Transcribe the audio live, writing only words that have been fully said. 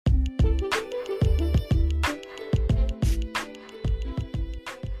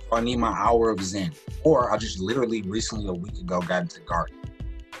I need my hour of zen. Or I just literally recently a week ago got into gardening.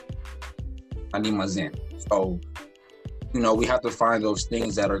 I need my zen. So, we have to find those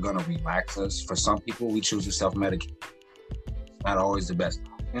things that are going to relax us. For some people, we choose to self-medicate. It's not always the best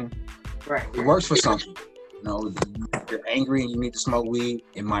option. Right. It works for some people. If you're angry and you need to smoke weed,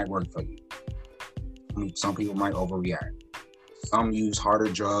 it might work for you. Some people might overreact. Some use harder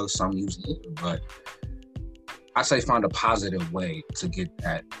drugs, some use liquor, but I say find a positive way to get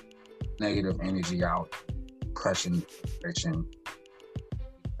that negative energy out, depression,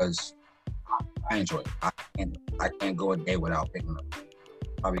 because I enjoy it. I can't go a day without picking up.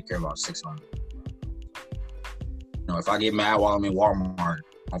 I probably care about 600. If I get mad while I'm in Walmart,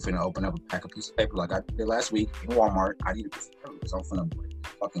 I'm finna open up a pack of piece of paper like I did last week in Walmart. I need a piece of paper because I'm finna break the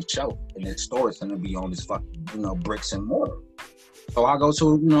fucking shelf and this store is gonna be on this fucking, bricks and mortar. So I go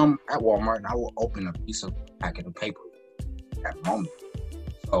to, I'm at Walmart and I will open a packet of paper at that moment.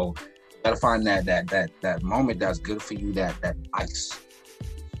 So you gotta find that moment that's good for you, that ice.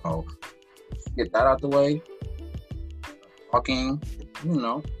 So get that out the way. Talking,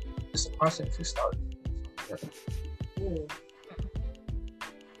 it's a process. It starts.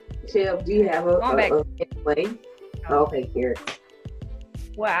 Chef, do you have a way? Okay, here.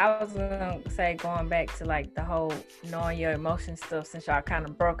 Well, I was gonna say, going back to like the whole knowing your emotion stuff, since y'all kind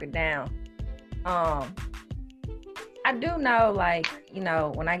of broke it down. I do know, like,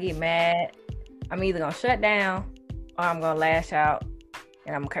 when I get mad, I'm either gonna shut down or I'm gonna lash out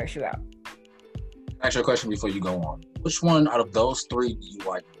and I'm gonna curse you out. Ask you a question before you go on. Which one out of those three do you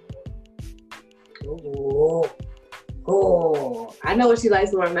like? Oh, I know what she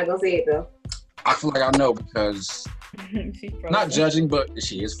likes, but I'm not gonna say it though. I feel like I know because not judging, but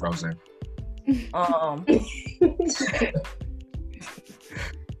she is frozen.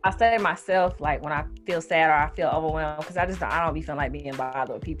 I say to myself, like, when I feel sad or I feel overwhelmed, because I don't be feeling like being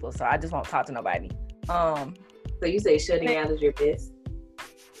bothered with people, so I just won't talk to nobody. So you say shutting out is your best?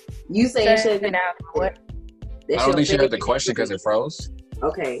 You say shutting out what? I don't think she heard the question because it froze.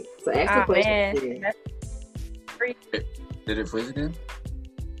 Okay, so ask the question. Did it freeze again?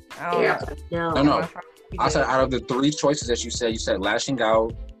 No. I said out of the three choices that you said lashing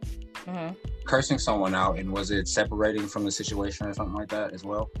out, cursing someone out, and was it separating from the situation or something like that as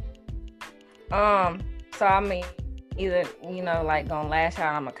well? So I mean, either like gonna lash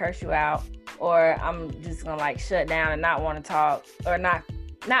out, I'm gonna curse you out, or I'm just gonna like shut down and not want to talk or not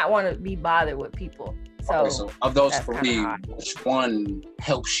want to be bothered with people. So of those three, which one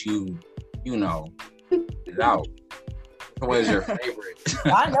helps you, get it out? What is your favorite?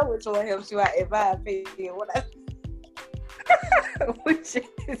 I know which one helps you out, in my opinion. Which is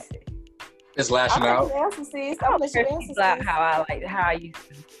it? It's lashing out. I'm gonna let you answer. How I used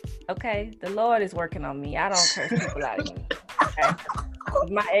to. Okay, the Lord is working on me. I don't curse people out anymore. Okay?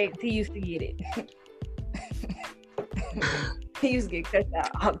 My ex, he used to get it. He used to get cussed out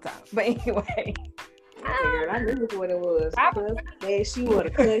all the time. But anyway. I knew what it was. Man, she want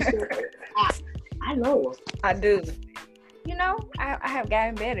to cuss you. I know. I do. I have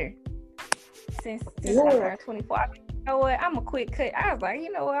gotten better since I turned 24. You know what? I'm a quick cut. I was like,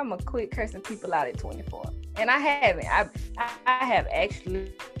 I'm a quit cursing people out at 24. And I haven't. I have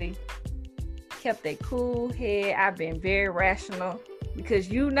actually kept a cool head. I've been very rational because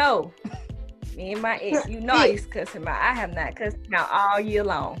me and my ex, I used to cuss him out. I have not cussed him out all year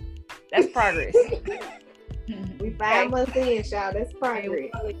long. That's progress. We 5 months in, y'all. That's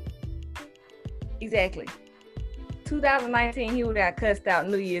progress. Exactly. 2019, he would have cussed out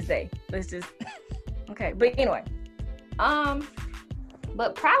New Year's Day. Let's just okay. But anyway,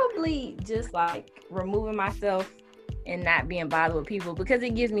 but probably just like removing myself and not being bothered with people, because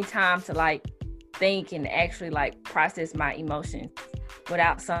it gives me time to like think and actually like process my emotions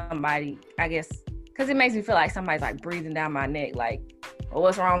without somebody, I guess, because it makes me feel like somebody's like breathing down my neck, like, well,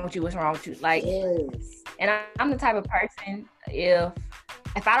 what's wrong with you? What's wrong with you? Like, yes. And I'm the type of person,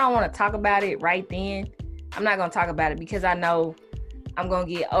 if I don't want to talk about it right then, I'm not going to talk about it, because I know I'm going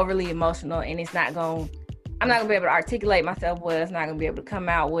to get overly emotional and I'm not going to be able to articulate myself well. It's not going to be able to come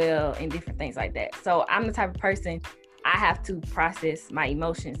out well and different things like that. So I'm the type of person, I have to process my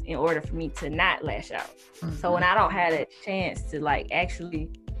emotions in order for me to not lash out. Mm-hmm. So when I don't have a chance to like actually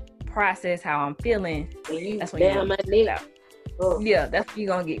process how I'm feeling, that's when you're going out. Oh. Yeah, that's when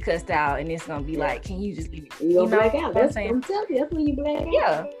you're going to get cussed out, and it's going to be like, can you just leave it? You're going to black out. That's what I'm telling you. That's when you black out.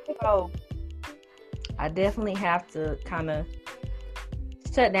 Yeah. So I definitely have to kind of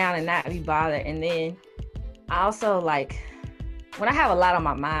shut down and not be bothered. And then I also, like, when I have a lot on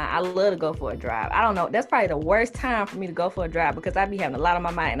my mind, I love to go for a drive. I don't know. That's probably the worst time for me to go for a drive, because I be having a lot on my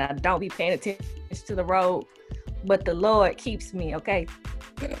mind and I don't be paying attention to the road. But the Lord keeps me, okay?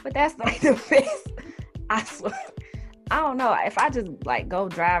 But that's like the best. I swear. I don't know if I just like go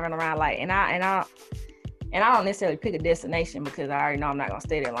driving around like and I don't necessarily pick a destination because I already know I'm not gonna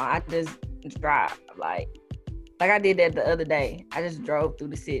stay there long. I just drive like I did that the other day. I just drove through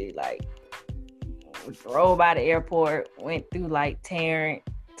the city, like drove by the airport, went through like Tarrant,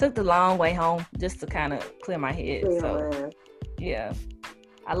 took the long way home just to kind of clear my head. So yeah,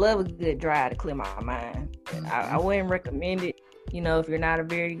 I love a good drive to clear my mind. I wouldn't recommend it, if you're not a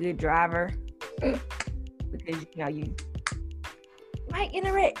very good driver, because you might get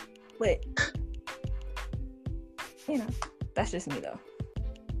a wreck. But that's just me though.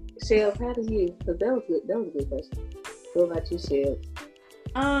 Shell, how do you? Because that was good. That was a good question. What about you, Shell?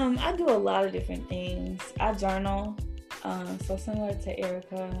 I do a lot of different things. I journal, so similar to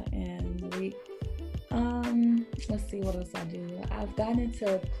Erica and Reek. Let's see what else I do. I've gotten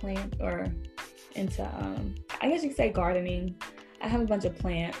into I guess you could say gardening. I have a bunch of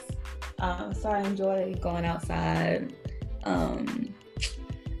plants, so I enjoy going outside,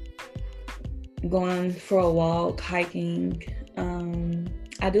 going for a walk, hiking.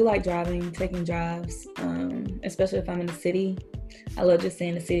 I do like driving, taking drives, especially if I'm in the city. I love just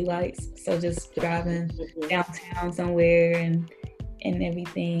seeing the city lights. So just driving downtown somewhere and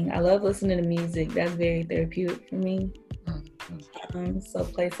everything. I love listening to music. That's very therapeutic for me. So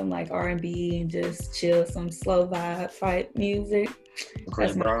play some like R&B and just chill, some slow vibe type music.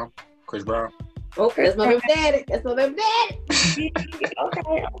 Chris Brown. Oh, that's my daddy. Okay.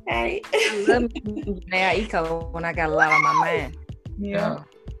 I love Janae Eco when I got a lot on my mind. Yeah.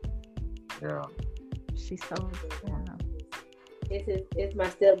 She's so good. It's my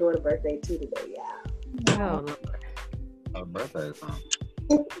stepdaughter's birthday too today, y'all. Oh, Lord. Her birthday is on.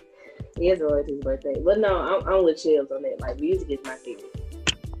 It's Royalty's birthday. But no, I'm with Chills on that. Like, music is my favorite.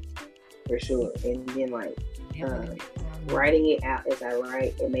 For sure. And then, like, writing it out as I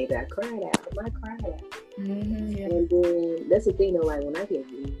write, and maybe I cried out. I might cry out. Mm-hmm, yeah. And then, that's the thing, though, like, when I get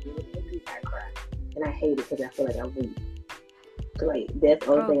angry, I cry. And I hate it because I feel like I'm weak. Like, that's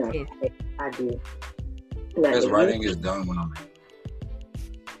the only thing I do. Like, best writing is done when I'm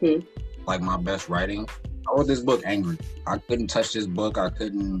angry. Like, my best writing, I wrote this book angry. I couldn't touch this book. I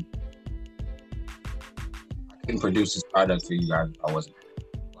couldn't produce this product for you guys. I wasn't.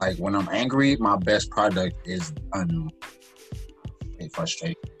 Like, when I'm angry, my best product is done.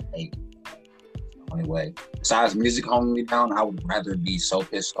 Frustrated. Anyway, besides music holding me down, I would rather be so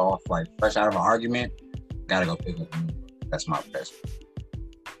pissed off, like fresh out of an argument, gotta go pick up a new book. That's my best.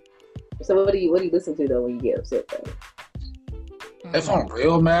 So what do you listen to though when you get upset though? If I'm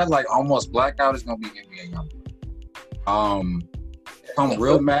real mad, like almost blackout, is gonna be NBA Youngboy. If I'm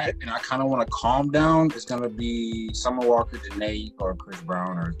real mad and I kind of want to calm down, it's gonna be Summer Walker, Janae, or Chris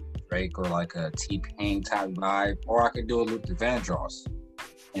Brown, or Drake, or like a T-Pain type vibe, or I could do a Luther Vandross.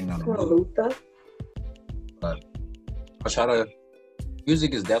 Luther. But I try to.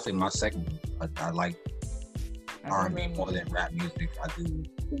 Music is definitely my second. I like R&B more than rap music. I do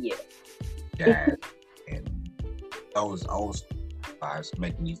jazz, and those vibes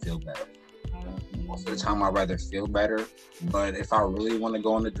make me feel better. Most of the time, I'd rather feel better. But if I really want to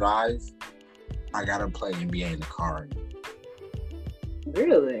go on the drive, I gotta play NBA in the car.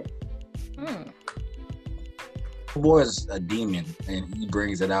 Really? The boy is a demon, and he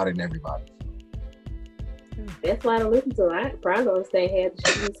brings it out in everybody. That's why I don't listen to it. I probably don't understand half the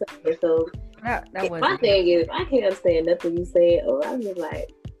shit you say. So my thing is, I can't understand nothing you said, or I'm just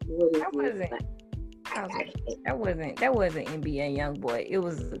like, what is this? That wasn't NBA Youngboy. It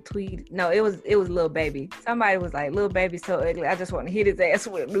was a tweet. No, it was Lil Baby. Somebody was like, Lil Baby so ugly. I just want to hit his ass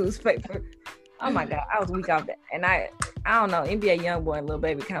with a newspaper. Oh my God, I was weak off that. And I don't know. NBA Youngboy and Lil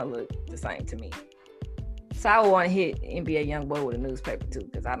Baby kind of look the same to me. So I would want to hit NBA Youngboy with a newspaper too,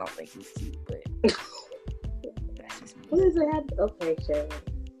 because I don't think he's cute. But that's just me. What does it have? Okay, Shay.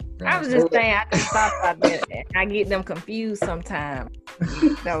 I was just saying, I just thought about that. And I get them confused sometimes.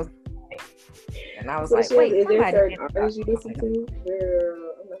 That was. And I was so like, Shelby, wait, is there certain artists you listen to?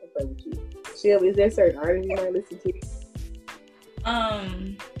 Girl, I'm not gonna play with you. Shelby, is there certain artists you might listen to?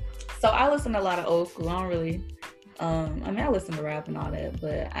 So I listen to a lot of old school. I don't really, I listen to rap and all that,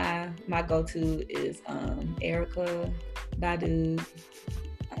 but my go-to is Erica, Badu.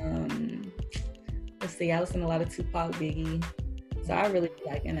 Let's see, I listen to a lot of Tupac, Biggie. So I really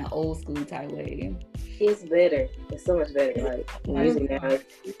like in an old school type way. It's better. It's so much better. Like music now,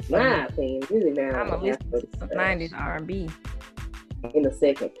 my opinion, music now. I'm gonna listen to some 90s R&B. In a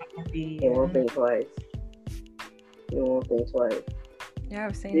second. And won't think twice. You won't think twice. You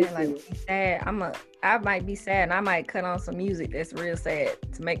ever seen that? Like, be sad. I might be sad, and I might cut on some music that's real sad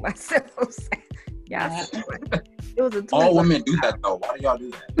to make myself sad. Yeah, it was a all women do that though. Why do y'all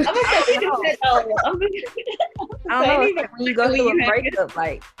do that? I'm gonna say I don't know. When you go through a breakup,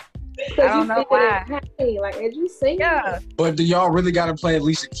 like I don't know why. Like as you say, Yeah, But do y'all really gotta play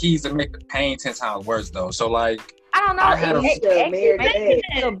Alicia Keys to make the pain 10 times worse though? So like, I don't know. I had It makes you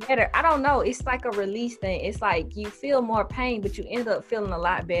a feel better. I don't know. It's like a release thing. It's like you feel more pain, but you end up feeling a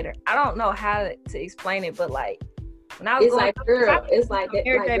lot better. I don't know how to explain it, but like when I was it's going like through, girl, it's like that.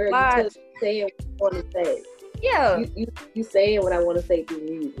 Mary Like J. girl, Blige. you saying what you want to say. Yeah, You saying what I want to say through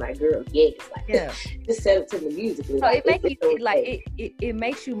music. Like girl, yes. Like yeah. just sell it to me musically. So it makes you okay. like it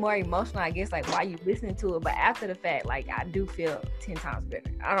makes you more emotional, I guess, like while you listening to it. But after the fact, like I do feel 10 times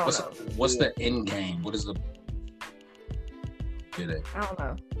better. I don't know. What's the end game? What is the? I don't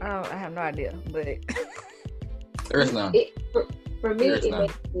know. I have no idea. But There is none. For me, There's it none.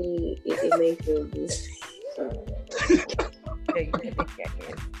 makes me just.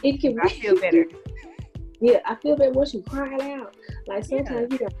 It can. I feel better. Yeah, I feel better once you cry it out. Like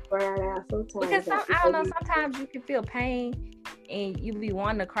sometimes you gotta cry it out. Sometimes Because I don't know. Sometimes you can feel pain and you be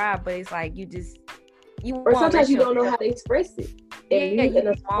wanting to cry, but it's like you or sometimes you don't know how to express it. And Yeah, you in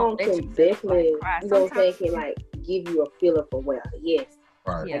a you song won't can let you feel definitely, like cry. you know what I'm saying, Sometimes- can like give you a feeling for well, yes,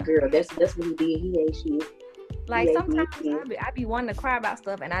 Right. Yeah. like, girl, that's what he did. He ain't shit. Like Yeah, sometimes yeah. I be wanting to cry about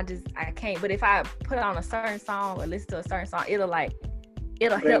stuff and I can't. But if I put on a certain song or listen to a certain song, it'll Bring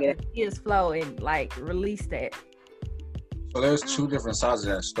help it the tears flow and like release that. So there's two different sides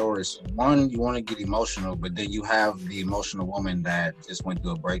of that story. So one, you want to get emotional, but then you have the emotional woman that just went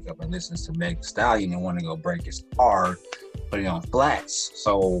through a breakup and listens to Meg Thee Stallion and want to go break his car, put it on flats.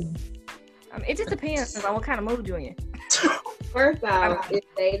 So It just depends on what kind of mood you're in. First off, it's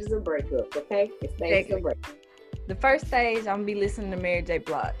stages of breakup, okay? It's stages of breakup. The first stage, I'm gonna be listening to Mary J.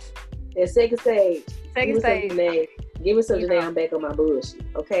 Blige. And second stage, Second stage, give me some you Janae, know. I'm back on my bullshit,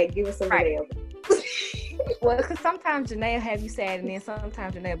 okay? Give me some Right. Janae. well, because sometimes Janae will have you sad, and then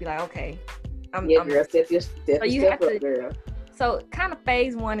sometimes Janae will be like, okay, I'm Girl, step you step have up, to- girl. So kind of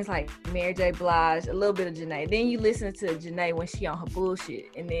phase one is like Mary J. Blige, a little bit of Janae. Then you listen to Janae when she on her bullshit.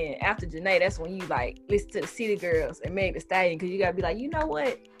 And then after Janae, that's when you like listen to the City Girls and Meg Thee Stallion, because you gotta be like, you know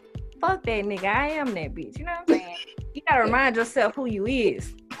what? Fuck that nigga. I am that bitch. You know what I'm saying? You gotta remind yourself who you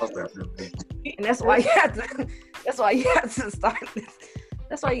is. And that's why you have to start this.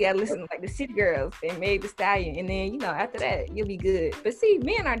 That's why you gotta listen to like the City Girls and Meg Thee Stallion, and then after that you'll be good. But see,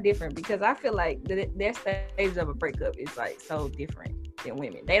 men are different because I feel like their stage of a breakup is like so different than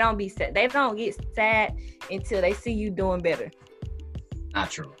women. They don't be sad. They don't get sad until they see you doing better.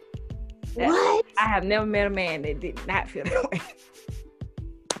 Not true. What? I have never met a man that did not feel that way.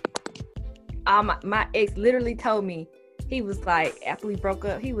 My ex literally told me, he was like, after we broke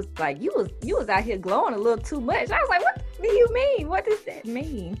up, he was like, you was out here glowing a little too much. I was like, what do you mean? What does that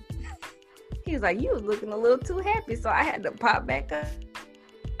mean? He was like, you was looking a little too happy, so I had to pop back up.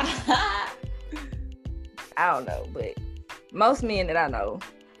 I don't know, but most men that I know,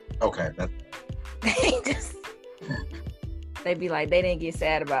 Okay. they be like, they didn't get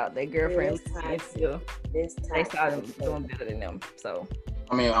sad about their girlfriend until This they saw them doing better than them. So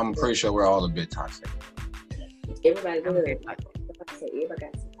I mean, I'm pretty sure we're all a bit toxic. Everybody I'm good. very Like I said, everybody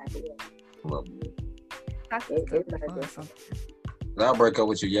got some type of way. Well, Everybody does. I'll break up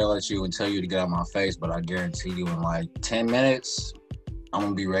with you, yell at you, and tell you to get out of my face, but I guarantee you in like 10 minutes, I'm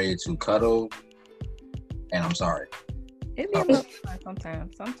going to be ready to cuddle, and I'm sorry. it be a little fun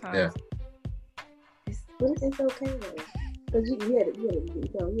sometimes. Yeah. But it's okay though. Cause you had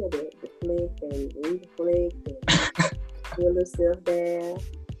the flick and reflect and feel yourself down.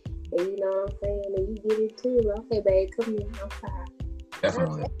 And you know what I'm saying? And you get it too. Okay, babe, come here. I'm fine.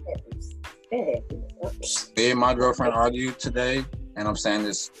 Definitely. That happens. Me and my girlfriend argued today, and I'm saying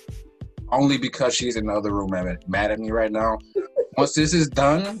this only because she's in the other room mad at me right now. Once this is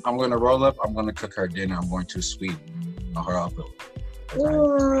done, I'm going to roll up. I'm going to cook her dinner. I'm going to sweeten her up.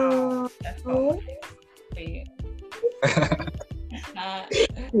 Oh,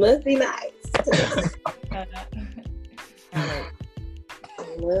 must be nice.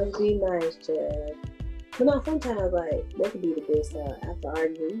 Must be nice, child. But no, sometimes like that could be the best after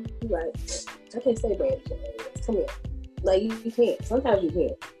arguing. You like, I can't say bad shit. Come here. Like you can't. Sometimes you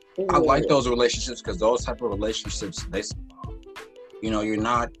can't. I like those relationships because those type of relationships, you're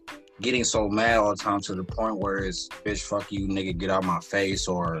not getting so mad all the time to the point where it's bitch, fuck you, nigga, get out my face,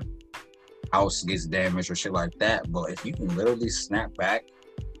 or house gets damaged or shit like that. But if you can literally snap back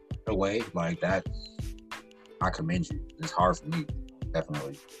away like that, I commend you. It's hard for me,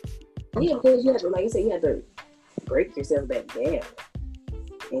 definitely. Yeah, because you have to, like you said, you have to break yourself back down.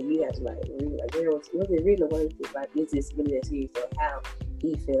 And you have to like, girl, was it really what is this? Like, is this really that serious? Or how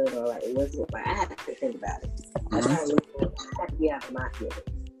he feeling or like what's it like. I have to think about it. I have to get out of my feelings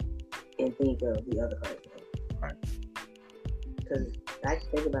and think of the other person. Right. Because I can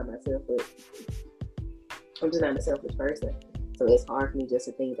think about myself, but I'm just not a selfish person. So it's hard for me just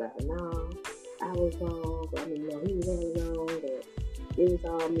to think about, no, I was wrong. I mean, no, he was really wrong. But it was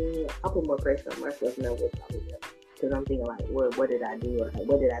all me. I put more pressure on myself than I would probably do. Because I'm thinking like, what did I do? Or like,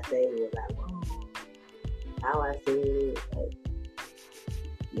 what did I say? Was I wrong? How I said it? Like,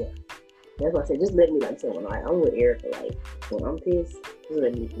 yeah. That's why I said, just let me like someone. Like, I'm with Erica. Like, when I'm pissed, just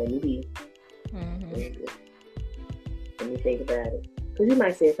let me be. Mm-hmm. Let me think about it. Because you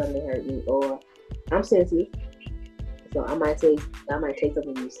might say something that hurt me, or I'm sensitive. So I might take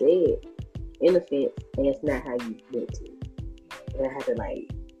something you said in offense, and it's not how you meant to. And I have to like,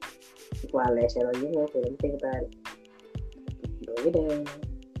 before I lash out on you, okay, let me think about it. Bring it down.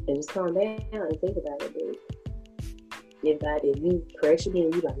 And just calm down and think about it, dude. If you pressure me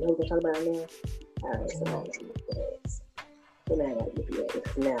and you like, no, we're gonna talk about it now. All right, so now I gotta get your ass. So now I gotta get your ass.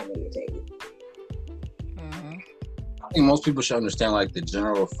 Now I'm irritated. Mm-hmm. I think most people should understand like the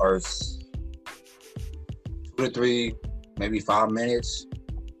general first 2 to 3, maybe 5 minutes,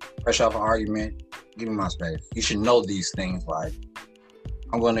 fresh off an argument, give me my space. You should know these things like,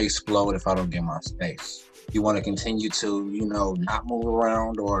 I'm going to explode if I don't get my space. You want to continue to, not move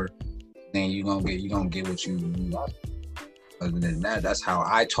around, or then you're gonna get what you want. Other than that, that's how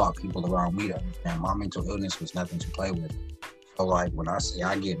I taught people around me to understand my mental illness was nothing to play with. So like when I say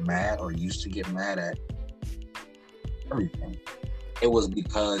I get mad or used to get mad at everything, it was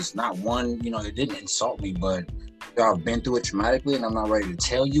because not one, it didn't insult me, but I've been through it traumatically and I'm not ready to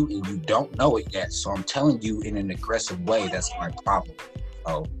tell you and you don't know it yet. So I'm telling you in an aggressive way. That's my problem.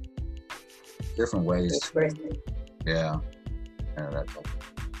 So different ways. Yeah. That's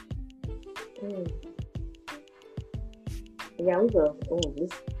Yeah, we go.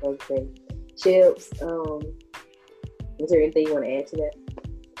 This is okay. Chips. Is there anything you want to add to that?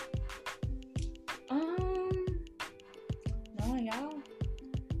 No, y'all.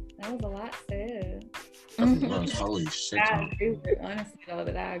 That was a lot said. Holy shit. I agree with, honestly though,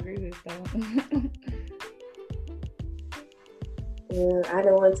 that I agree with though. Yeah, I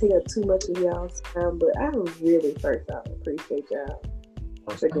don't want to take up too much of y'all's time, but I really first off appreciate y'all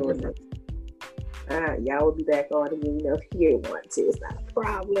for doing this. Y'all will be back on again, if you want to. It's not a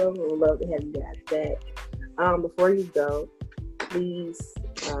problem. We'd love to have you guys back. Before you go, please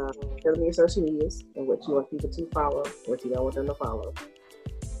tell them your social medias and what you want people to follow, what you don't want them to follow.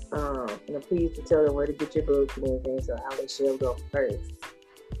 And please to tell them where to get your books and everything. So I'll let Shell go first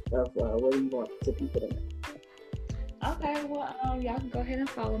of what do you want to people to know. Okay, well, y'all can go ahead and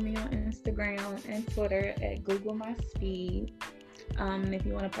follow me on Instagram and Twitter at Google My Speed. If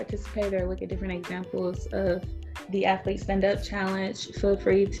you want to participate or look at different examples of the Athlete Stand Up Challenge, feel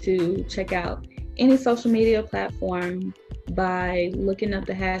free to check out any social media platform by looking up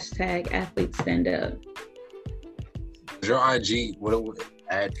the hashtag Athlete Stand Up. Is your IG, what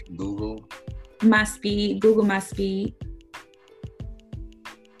at Google? My Speed, Google My Speed.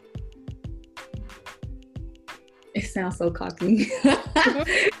 It sounds so cocky.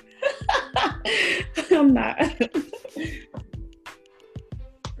 I'm not.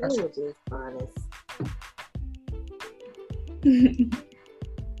 You're just honest.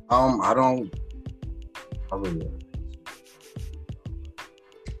 I'm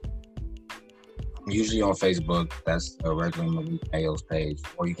usually on Facebook. That's a regular Malik Mayo's page,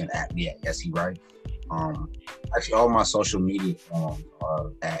 or you can at me at Yes He Right. Actually, all my social media forms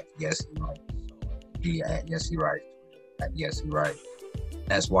are at Yes He Right. So be at Yes He Right, at Yes He Right.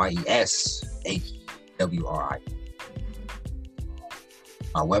 That's YESHWRI.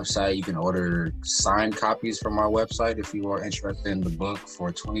 My website, you can order signed copies from my website if you are interested in the book for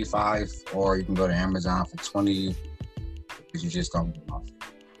 $25, or you can go to Amazon for $20 because you just don't get off.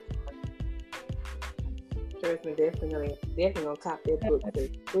 Trust me, definitely gonna cop that book for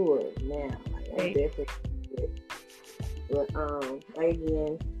sure now. Like, I'm definitely good. But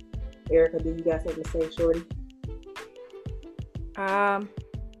again, Erica, do you got something to say, shorty?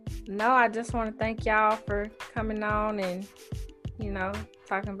 No, I just want to thank y'all for coming on and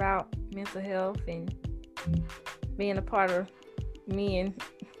talking about mental health and being a part of me and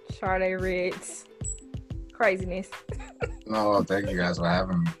Sade Red's craziness. No, thank you guys for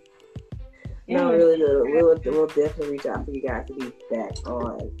having me. No, really good. We'll definitely reach out for you guys to be back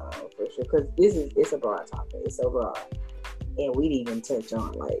on for sure, because it's a broad topic. It's so broad, and we didn't even touch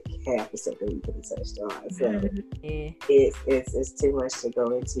on like half the stuff that we could have touched on. So it's too much to go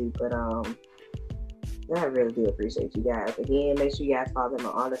into, but I really do appreciate you guys. Again, make sure you guys follow them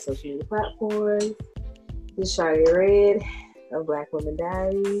on all the social media platforms. This is Sade Red. of Black Women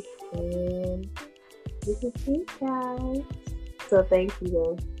Diaries, and this is it, guys. So thank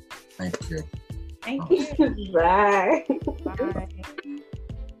you, guys. Thank you. Thank you. Bye. Bye.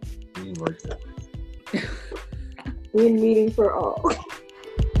 You worked it. Win meeting for all.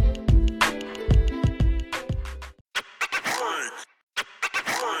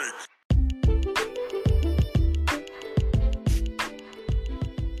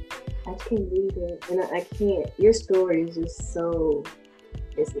 I can't read it, and I can't. Your story is just so.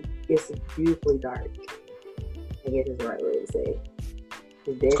 It's beautifully dark. I guess is the right way to say it.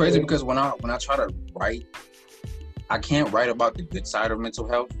 It's crazy because when I try to write, I can't write about the good side of mental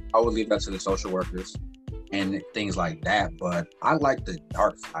health. I would leave that to the social workers and things like that. But I like the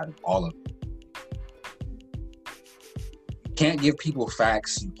dark side of all of it. You can't give people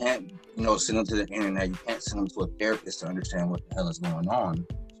facts. You can't, send them to the internet. You can't send them to a therapist to understand what the hell is going on.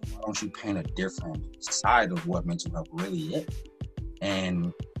 So why don't you paint a different side of what mental health really is?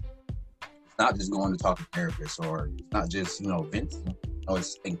 And it's not just going to talk to therapists, or it's not just, venting.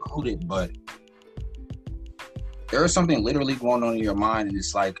 It's included, but there is something literally going on in your mind, and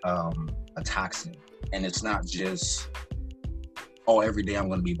it's like a toxin. And it's not just, every day I'm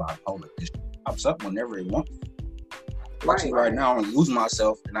going to be bipolar. It pops up whenever it wants. Right now, I'm losing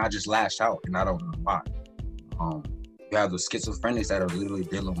myself, and I just lash out, and I don't know why. You have the schizophrenics that are literally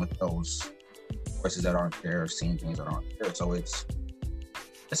dealing with those voices that aren't there, seeing things that aren't there. So it's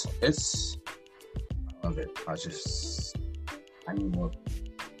I love it. I need more.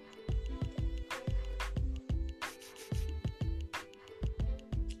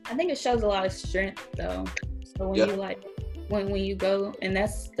 I think it shows a lot of strength, though. So when when you go, and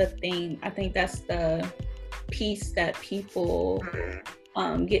that's the thing. I think that's the piece that people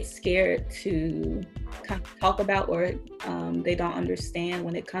get scared to kind of talk about, or they don't understand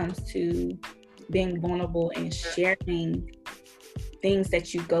when it comes to being vulnerable and sharing things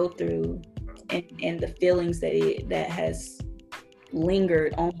that you go through, and the feelings that has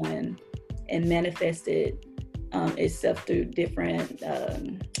lingered on and manifested itself through different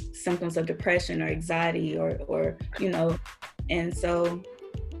symptoms of depression or anxiety or and so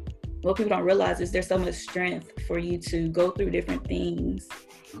what people don't realize is there's so much strength for you to go through different things,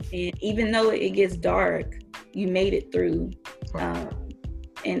 and even though it gets dark, you made it through,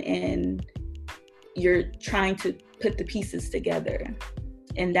 and you're trying to put the pieces together,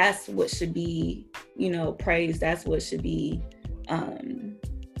 and that's what should be praised. That's what should be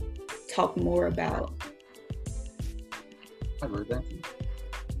talked more about.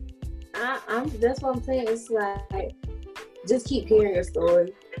 That's what I'm saying. It's like, just keep hearing your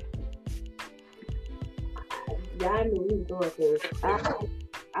story. Y'all knew we was going, because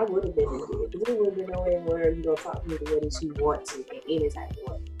I would have been in there. Because we would have been nowhere where you gonna talk to me the way that you want to in any type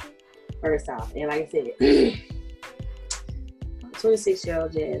of way. First off, and like I said,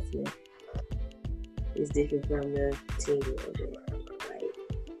 26-year-old Jasmine is different from the 10-year-old Jasmine. Like,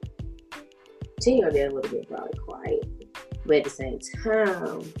 10-year-old Jasmine would have been probably quiet, but at the same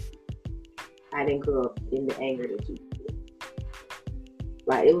time, I didn't grow up in the anger that you did.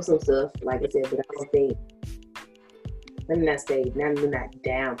 Like, it was some stuff, like I said, but I don't think. Let me not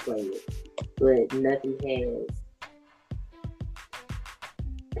downplay it, but nothing has,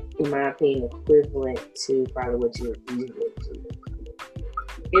 in my opinion, equivalent to probably what you're usually doing.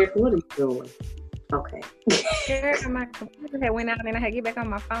 Eric, what are you doing? Okay. Eric, my computer had went out, and I had to get back on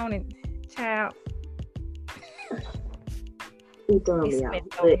my phone, and child. You throwing me out.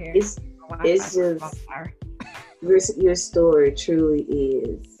 But it's just, your story truly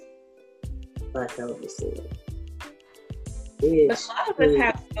is a hell of a story. But a lot of us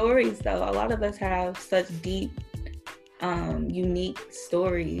have stories, though. A lot of us have such deep, unique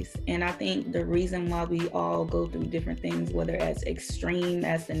stories. And I think the reason why we all go through different things, whether as extreme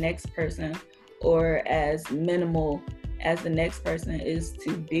as the next person or as minimal as the next person, is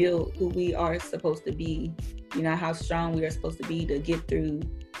to build who we are supposed to be. How strong we are supposed to be to get through,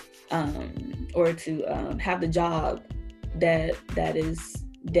 or to have the job that is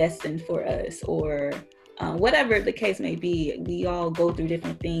destined for us, or whatever the case may be. We all go through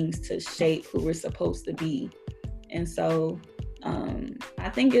different things to shape who we're supposed to be. And so I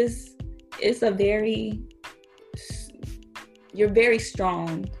think it's a very, you're very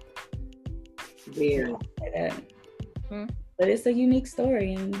strong. Very. But it's a unique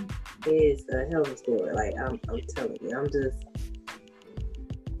story, and it's a hell of a story. Like, I'm telling you,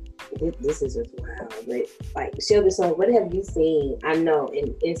 this is just wild. But like, Shelby, so what have you seen? I know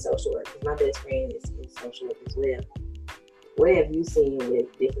in social work, because my best friend is in social work as well. What have you seen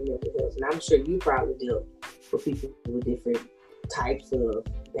with different mental health? And I'm sure you probably deal with people with different types of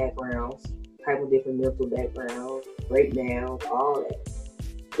backgrounds. type of different mental backgrounds, breakdowns, all that.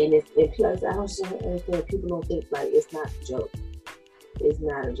 And if plus, I don't understand, people don't think like it's not a joke. It's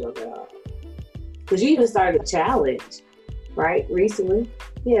not a joke at all. Because you even started a challenge, right, recently?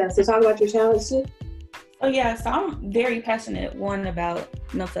 Yeah, so talk about your challenge too. Oh yeah, so I'm very passionate, one, about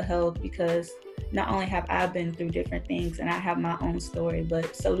mental health, because not only have I been through different things and I have my own story,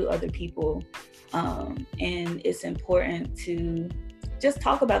 but so do other people. And it's important to just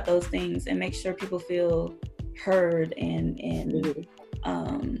talk about those things and make sure people feel heard and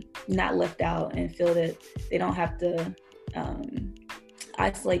not left out, and feel that they don't have to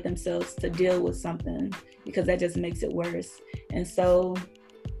isolate themselves to deal with something, because that just makes it worse. And so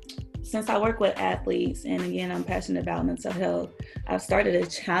since I work with athletes, and again, I'm passionate about mental health, I've started a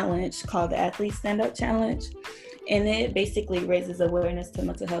challenge called the Athlete Stand Up Challenge. And it basically raises awareness to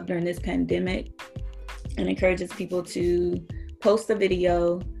mental health during this pandemic and encourages people to post a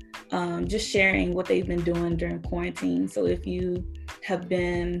video, just sharing what they've been doing during quarantine. So if you have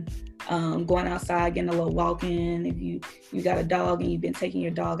been going outside, getting a little walk in, if you got a dog and you've been taking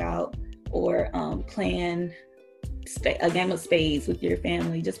your dog out, or playing a game of spades with your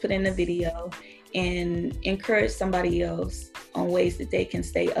family, just put in a video and encourage somebody else on ways that they can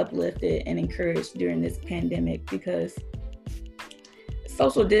stay uplifted and encouraged during this pandemic. Because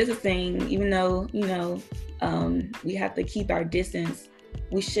social distancing, even though, we have to keep our distance,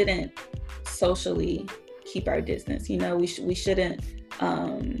 we shouldn't socially keep our distance. We shouldn't,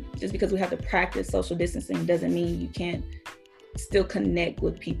 just because we have to practice social distancing doesn't mean you can't still connect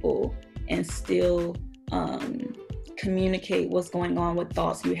with people and still communicate what's going on with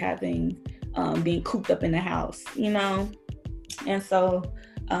thoughts you're having, being cooped up in the house, And so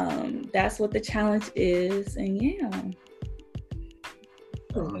that's what the challenge is. And yeah. I'm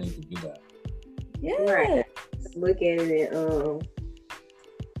gonna need to do that. Yeah. Right. Look at it.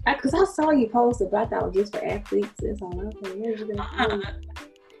 Because I saw you post about that was just for athletes. It's all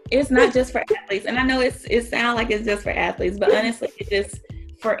It's not just for athletes. And I know it sounds like it's just for athletes, but honestly, it's just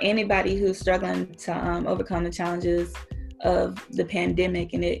for anybody who's struggling to overcome the challenges of the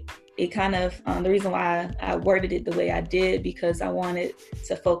pandemic. And it kind of, the reason why I worded it the way I did, because I wanted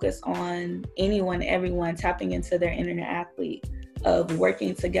to focus on everyone tapping into their inner athlete, of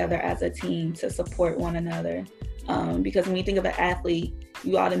working together as a team to support one another. Because when you think of an athlete,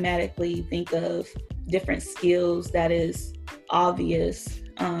 you automatically think of different skills that is obvious,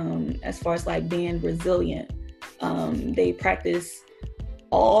 as far as like being resilient. They practice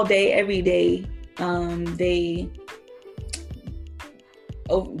all day, every day.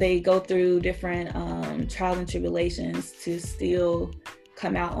 They go through different trials and tribulations to still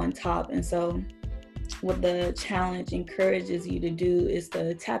come out on top. And so what the challenge encourages you to do is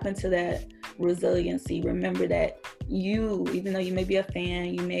to tap into that resiliency. Remember that even though you may be a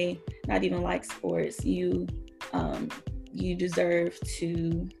fan, you may not even like sports, you deserve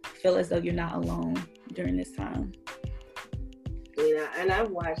to feel as though you're not alone during this time. And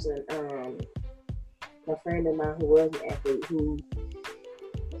I've watched a friend of mine who was an athlete, who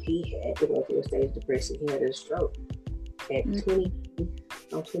he had to go through a stage of depression. He had a stroke at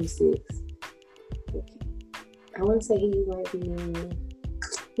 26. I want to say he might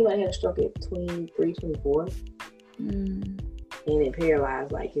have had a stroke at 23, 24. And it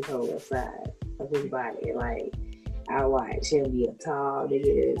paralyzed like his whole left side of his body. Like, I watched him be a tall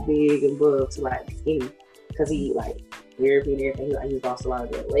nigga, big and buff, to like skinny, because he like therapy and everything. He's lost a lot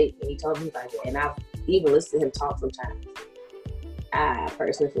of that weight, and he told me like that. And I've even listened to him talk sometimes. I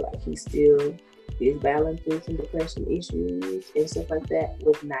personally feel like he still is battling through some depression issues and stuff like that,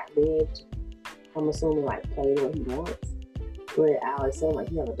 with not being able to, I'm assuming, like, play what he wants. But I always tell him, like,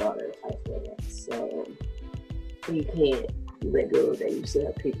 you have a daughter to fight for that, so you can't let go of that. You still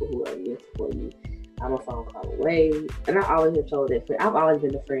have people who are here for you. I'm a phone call away. And I always have told that friend, I've always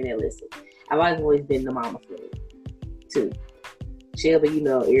been the friend that listens. I've always been the mama friend too. Shelby,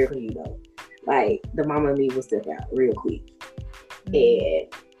 Erica, like, the mama and me will step out real quick. And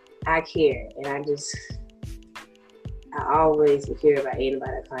I care, and I always care about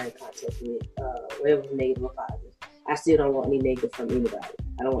anybody I come in contact with, whether it's negative or positive. I still don't want any negative from anybody.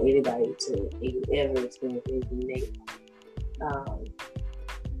 I don't want anybody to ever experience anything negative.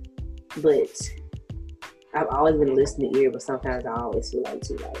 But I've always been a listening ear, but sometimes I always feel like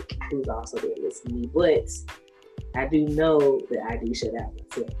who's also there listening to me. But I do know that I do shut out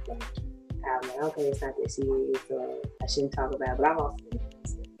myself. Like, I'm like, okay, it's not that serious, so I shouldn't talk about it. But I've also been a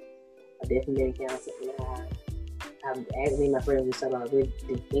counselor. I've definitely been a counselor. I've actually, my friends just talking about really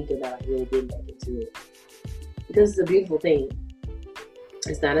thinking about really getting back into it. Because it's a beautiful thing.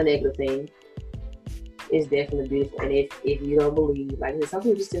 It's not a negative thing. it's definitely beautiful. And if you don't believe, like some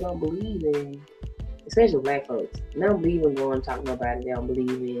people still don't believe in, especially black folks. They don't believe in going to talk to nobody. They don't believe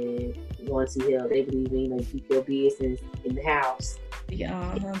in going to see hell. They believe in, you know, keep your business in the house.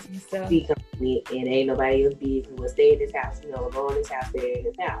 Yeah, Be company, and ain't nobody else business. We'll stay in this house, you know, go in this house, stay in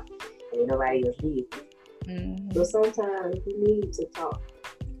this house. Ain't nobody else business. Mm-hmm. So sometimes you need to talk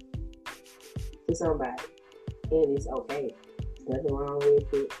to somebody, and it's okay. There's nothing wrong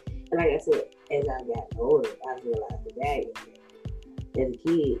with it. And like I said, as I got older, I realized the value of it. As a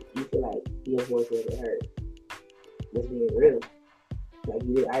kid, you feel like your voice wasn't heard. Just being real. Like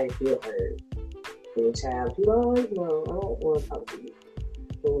I didn't feel heard. As a child, people always know, I don't want to talk to you.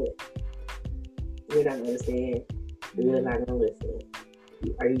 But you're not going to understand. You're not going to listen.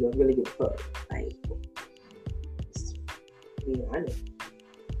 Are you going to really give a fuck? Like, being honest.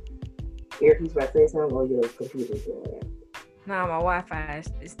 Earpiece about to say something, or your computer's going out? No, my Wi-Fi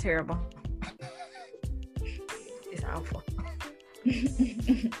is terrible. It's awful.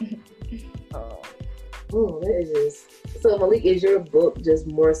 Oh, that is just... So, Malik, is your book just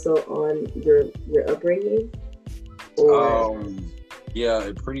more so on your upbringing? Or... Yeah,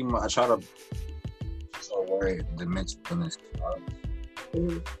 it pretty much... I try to show where the mental illness starts.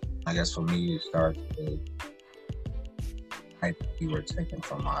 Mm-hmm. I guess for me, it starts with... we were taken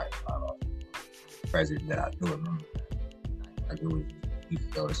from my president that I do remember. I do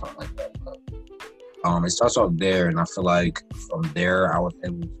it or something like that. But, it starts off there, and I feel like from there, I was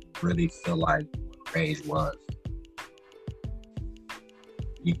able to really feel like what rage was.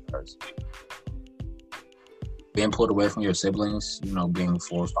 Because being pulled away from your siblings, you know, being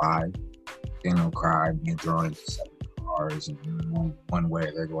 4 or 5, seeing them cry, being thrown into separate cars, and one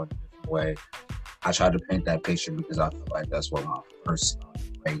way, they're going a different way. I tried to paint that picture because I feel like that's what my first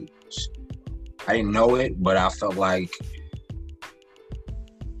rage. I didn't know it, but I felt like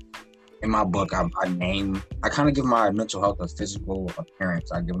in my book, I kind of give my mental health a physical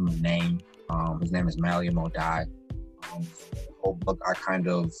appearance. I give him a name. His name is Malia Modai. The whole book,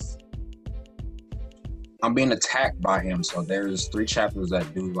 I'm being attacked by him. So there's 3 chapters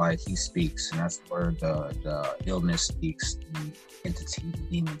that do like he speaks, and that's where the illness speaks, the entity, the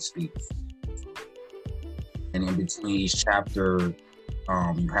demon speaks. And in between each chapter,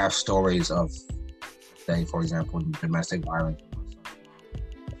 you have stories of, say, for example, domestic violence.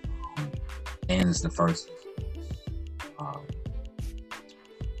 And it's the first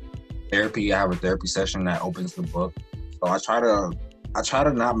therapy. I have a therapy session that opens the book. So I try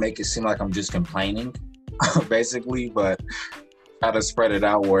to not make it seem like I'm just complaining, basically, but try to spread it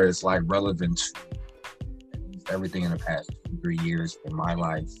out where it's like relevant to everything in the past 3 years in my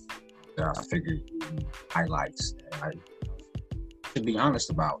life. I figured highlights that I should be honest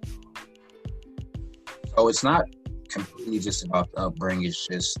about. So it's not completely just about the upbringing. It's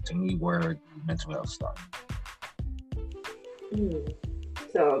just, to me, where the mental health starts.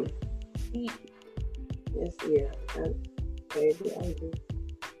 So, yes, yeah, I agree.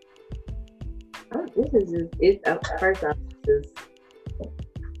 This is just, first off,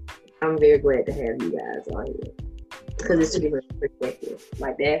 I'm very glad to have you guys on here. Because it's 2 different perspectives.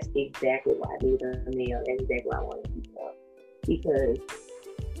 Like, that's exactly why I need a male. That's exactly why I want to keep up. Because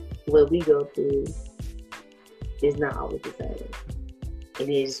what we go through is not always the same. And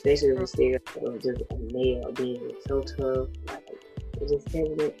then especially the stereotype of just a male being so tough, like, just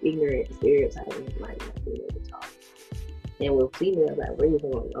having that ignorant stereotype, like, not being able to talk. And with females, like, where you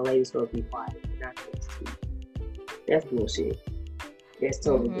going? A lady's supposed to be quiet, not supposed to speak. That's bullshit. That's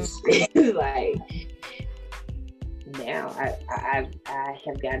totally bullshit. Like, now I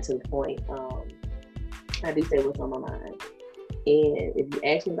have gotten to the point, I do say what's on my mind. And if you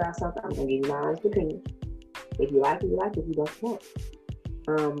ask me about something, I'm gonna give you my honest opinion. If you like it, you like it. If you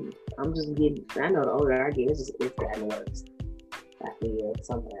don't. I'm just getting. I know the older I get, it's gotten worse. I feel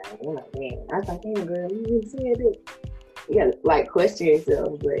something. I'm like, man. I was like, damn, girl, you really said it. You gotta like question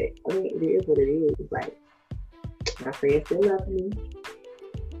yourself, but I mean, it is what it is. It's like my friends still love me.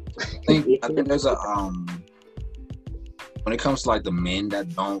 I think there's a when it comes to like the men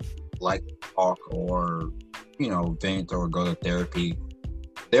that don't like to talk or, you know, vent or go to therapy,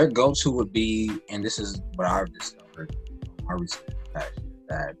 their go-to would be, and this is what I've discovered in my research,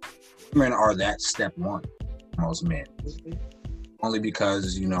 that women are that step one for most men. Mm-hmm. Only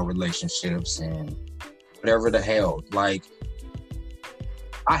because, you know, relationships and whatever the hell. Like,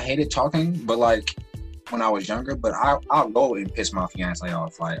 I hated talking, but like when I was younger, but I'll go and piss my fiance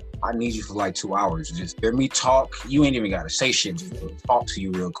off. Like, I need you for like 2 hours. Just hear me talk. You ain't even got to say shit. Just talk to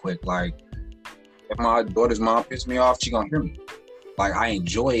you real quick. Like, if my daughter's mom pissed me off, she gonna hear me. Like, I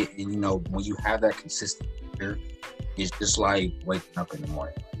enjoy it. And, you know, when you have that consistent fear, it's just like waking up in the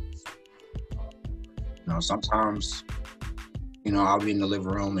morning. Like, You know, sometimes, you know, I'll be in the living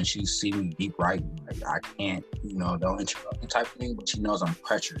room and she see me deep writing. Like, I can't, you know, don't interrupt me type of thing, but she knows I'm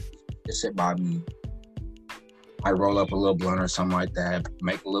pressured. Just sit by me. I roll up a little blunt or something like that,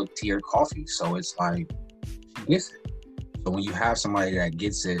 make a little tea or coffee. So it's like, she gets it. So when you have somebody that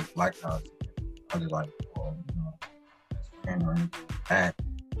gets it, like other like, well, you know, best friend or anything like that,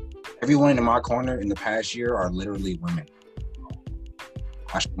 everyone in my corner in the past year are literally women.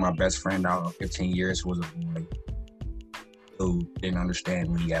 I took my best friend out of 15 years who was a boy who didn't understand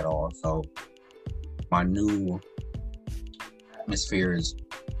me at all. So my new atmosphere is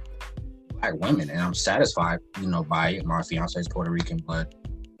Black women, and I'm satisfied, you know, by it. My fiance is Puerto Rican, but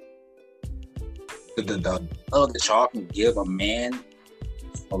the love that y'all can give a man to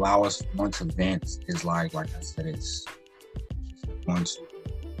allow us one to vent is like I said, it's just one to.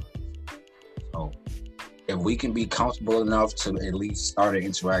 So if we can be comfortable enough to at least start an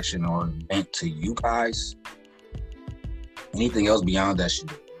interaction or vent to you guys, anything else beyond that should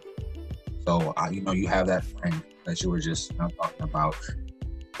be. So you know, you have that friend that you were just, you know, talking about.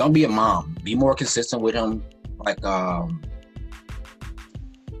 Don't be a mom. Be more consistent with him, like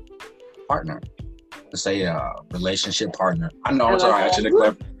partner. Let's say relationship partner. I know I'm sorry, I should have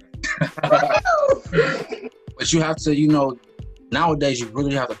clarified. But you have to, you know, nowadays you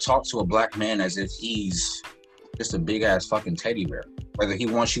really have to talk to a Black man as if he's just a big ass fucking teddy bear. Whether he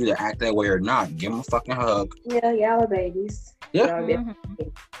wants you to act that way or not, give him a fucking hug. Yeah, y'all are babies. Yeah. Y'all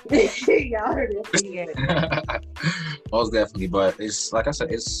are definitely. Most definitely. But it's like I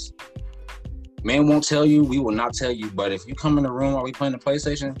said, it's men won't tell you, we will not tell you. But if you come in the room while we playing the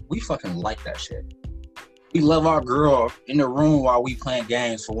PlayStation, we fucking like that shit. We love our girl in the room while we playing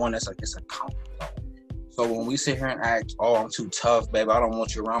games. For one, it's a comfort zone. So when we sit here and act, oh, I'm too tough, baby, I don't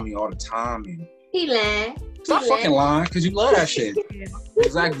want you around me all the time, and He lying. stop fucking lying, because you love that shit.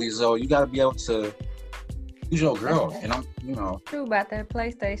 Exactly. So you got to be able to use your girl, and I'm, you know. True about that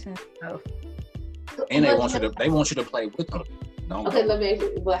PlayStation stuff. And they want you to play with them. Okay, let me ask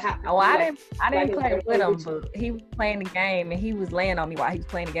you, but how? Oh, I didn't like play his with him, favorite- but he was playing the game and he was laying on me while he was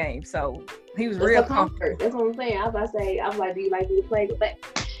playing the game. So he was It's real a comfort. That's what I'm saying. I was about to say, I was like, do you like me to play? But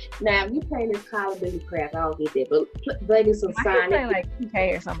now, if you playing this Call of Duty crap, I don't get that. But play me some I was playing Sonic, like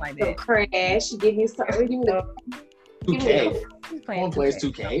 2K or something like some that. Crash. Give me some. Give me the. 2K. He was playing One plays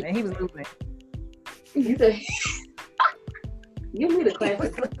 2K. and he was losing. You say, give me the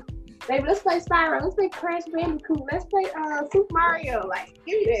classic. Baby, let's play Spyro. Let's play Crash Bandicoot. Let's play Super Mario. Like,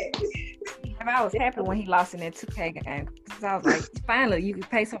 give me that. And I was happy when he lost in that 2K game because I was like, finally, you can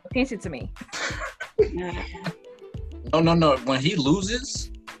pay some attention to me. No. When he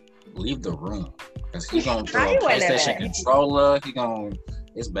loses, leave the room. Because he's going to throw He a wasn't that PlayStation bad. controller.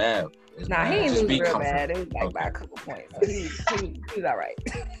 It's bad. It's Nah, bad. he ain't Just lose be real comfortable. bad. It was like by a couple points. So he was all right.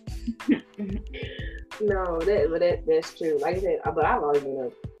 No, that's true. Like I said, but I've always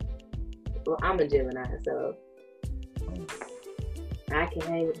been I'm a Gemini, so I can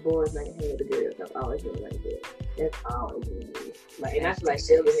hang with boys, I can hang with the girls. I've always been like that. That's always been me. Like, and I feel like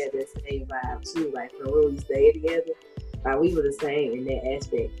Shelby had that same vibe too. Like, from when we stayed together, we were the same in that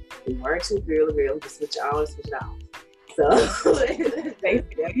aspect. We weren't too girl to girl. We just switch it off. So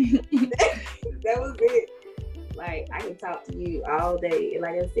basically, that was it. Like, I can talk to you all day, and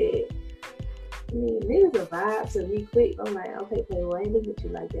like I said, I mean, there's a vibe to me quick. I'm like, okay, well, I ain't looking at you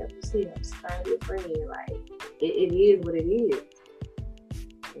like that. I'm still, I'm just trying to be a friend. Like, it is what it is.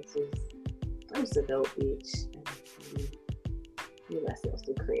 It's just, I'm just a dope bitch. Give myself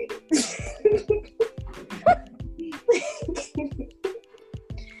some credit.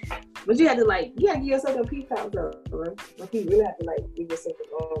 But you have to give yourself a peace out though. Like, you really have to give yourself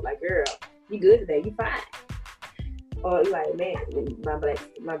a like, girl, you good today, you fine. Or you like, man, my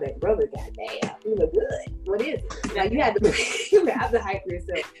black brother, goddamn, you look good. What is it? Like, you have to hype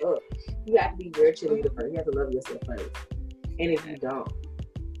yourself up. You have to be your cheerleader first. You have to love yourself first. And if you don't,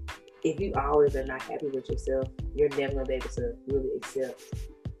 if you always are not happy with yourself, you're never gonna be able to really accept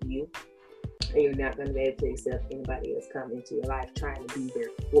you. And you're not gonna be able to accept anybody else coming into your life trying to be there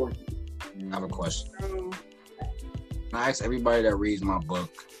for you. I have a question. I ask everybody that reads my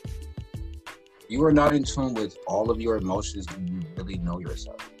book, you are not in tune with all of your emotions when you really know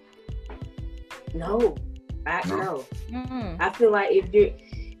yourself. No. No? Mm-hmm. I feel like if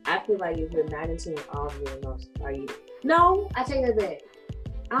you're not in tune with all of your emotions, are you? No, I take that back.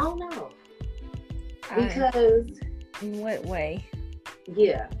 I don't know. Because in what way?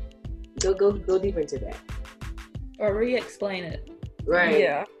 yeah. Go deeper into that. Or re-explain it. Right.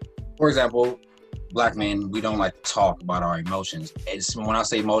 Yeah. For example, Black men, we don't like to talk about our emotions. It's when I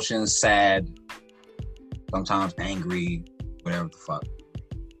say emotions, sad, sometimes angry, whatever the fuck.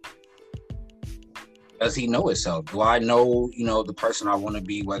 Does he know himself? Do I know, the person I want to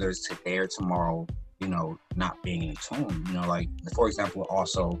be, whether it's today or tomorrow, not being in tune? Like, for example,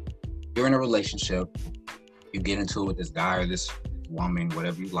 also, you're in a relationship, you get into it with this guy or this woman,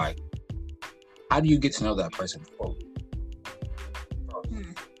 whatever you like. How do you get to know that person fully?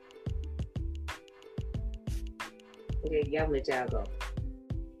 Okay, y'all let y'all go.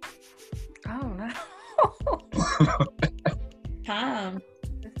 I don't know. Time.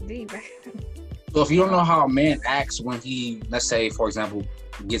 That's deep. So if you don't know how a man acts when he, let's say, for example,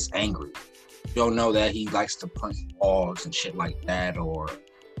 gets angry, you don't know that he likes to punch walls and shit like that, or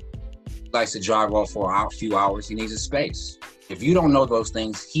likes to drive off for a few hours, he needs his space. If you don't know those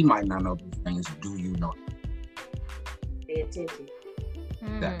things, he might not know those things. Do you know? Pay attention.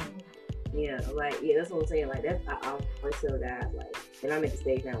 That. Yeah, that's what I'm saying. Like, that's I always tell guys, like, and I'm at the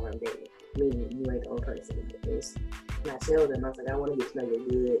stage now where I'm dating. Meaning you ain't the only person. And I tell them, I was like, I want to get to know your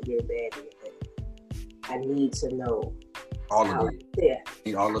good, your bad, and your bad. I need to know all of you. Yeah. I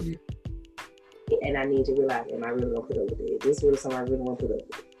need all of you. And I need to realize, am I really gonna put up with it? Is this really something I really want to put up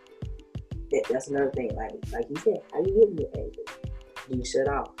with? That's another thing. Like you said, how you get angry? Do you shut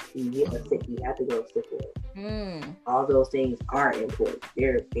off? Do you get upset? You have to go stick with it. All those things are important.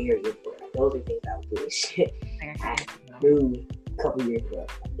 They're very important. Like, those are things I was doing shit I knew a couple years ago.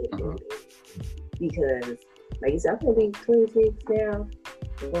 Because, like you said, I'm gonna be 26 now.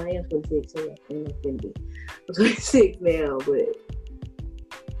 Well, I am 26, so I'm gonna be 26 now, but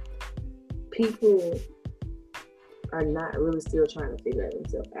people are not really still trying to figure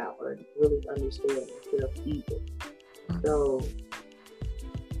themselves out or really understand themselves either. So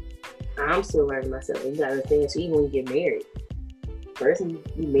I'm still learning myself. And you gotta understand, so even when you get married, the person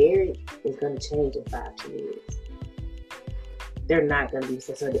you married is gonna change in 5-10 years. They're not gonna be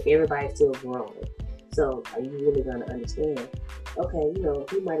so everybody's still growing. So are you really gonna understand? Okay,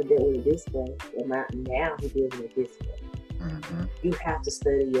 he might have dealt with it this way, but now he deals with it this way. You have to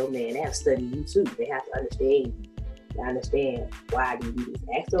study your man. They have to study you too. They have to understand you. They understand why do you do this.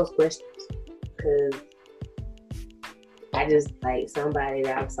 Ask those questions. Because I just, like, somebody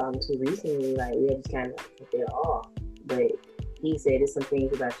that I was talking to recently, like, we had just kind of put it off. But he said there's some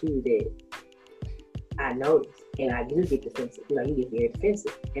things about you that I noticed. And I do get defensive. You get very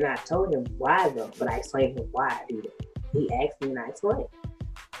defensive. And I told him why though, but I explained to him why I do that. He asked me and I explained.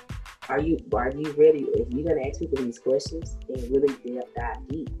 Are you ready? If you're gonna ask people these questions and really dive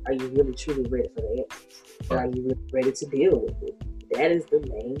deep, are you really truly ready for the answers? Or are you really ready to deal with it? That is the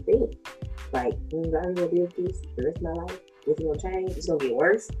main thing. Like, I'm gonna deal with this the rest of my life. Is it gonna change? It's gonna get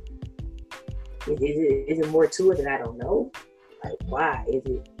worse? Is it more to it that I don't know? Like, why?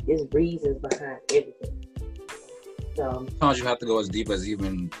 There's reasons behind everything. So sometimes you have to go as deep as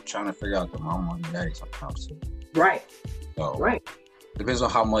even trying to figure out the mama and daddy sometimes too. Right. So right. Depends on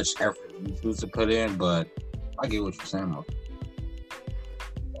how much effort you choose to put in, but I get what you're saying, though.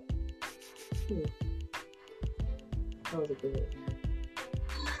 That was a good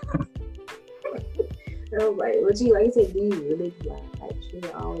one. I was like, what you like? You said, do you really like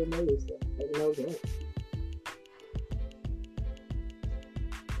sure always know yourself? Like, know that.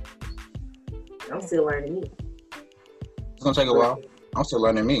 I'm still learning me. It's gonna take a while. I'm still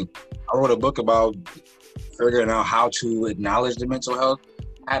learning me. I wrote a book about figuring out how to acknowledge the mental health.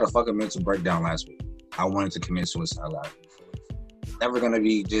 I had a fucking mental breakdown last week. I wanted to commit suicide last week. So it's never gonna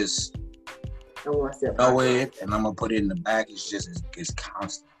be just know it and I'm gonna put it in the back. It's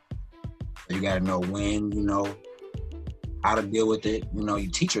constant. So you gotta know when, how to deal with it. You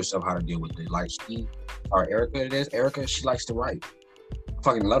teach yourself how to deal with it. Like Erica, she likes to write. I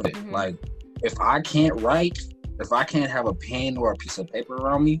fucking love it. Like, if I can't write, if I can't have a pen or a piece of paper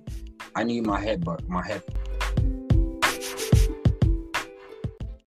around me, I need my headphones.